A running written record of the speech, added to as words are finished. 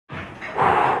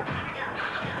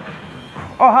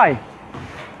Oh, hi!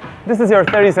 This is your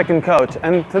 30-second coach,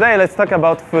 and today let's talk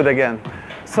about food again.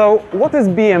 So, what is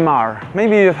BMR?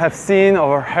 Maybe you have seen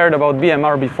or heard about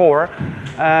BMR before,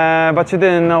 but you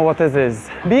didn't know what it is.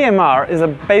 BMR is a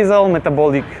basal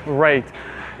metabolic rate.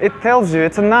 It tells you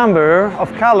it's a number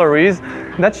of calories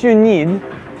that you need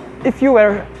if you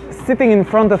were sitting in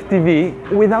front of TV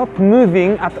without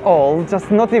moving at all,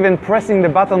 just not even pressing the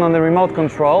button on the remote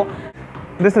control.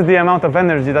 This is the amount of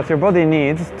energy that your body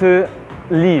needs to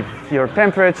live. Your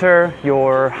temperature,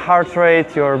 your heart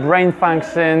rate, your brain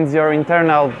functions, your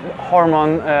internal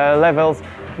hormone levels.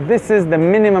 This is the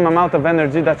minimum amount of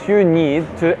energy that you need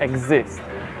to exist.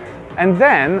 And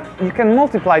then you can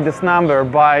multiply this number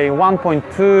by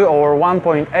 1.2 or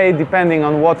 1.8 depending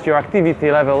on what your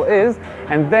activity level is,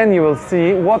 and then you will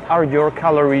see what are your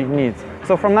calorie needs.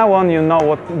 So from now on you know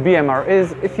what BMR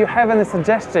is. If you have any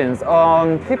suggestions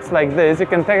on tips like this, you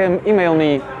can email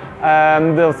me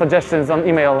those suggestions on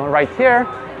email right here.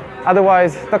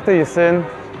 Otherwise, talk to you soon.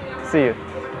 See you.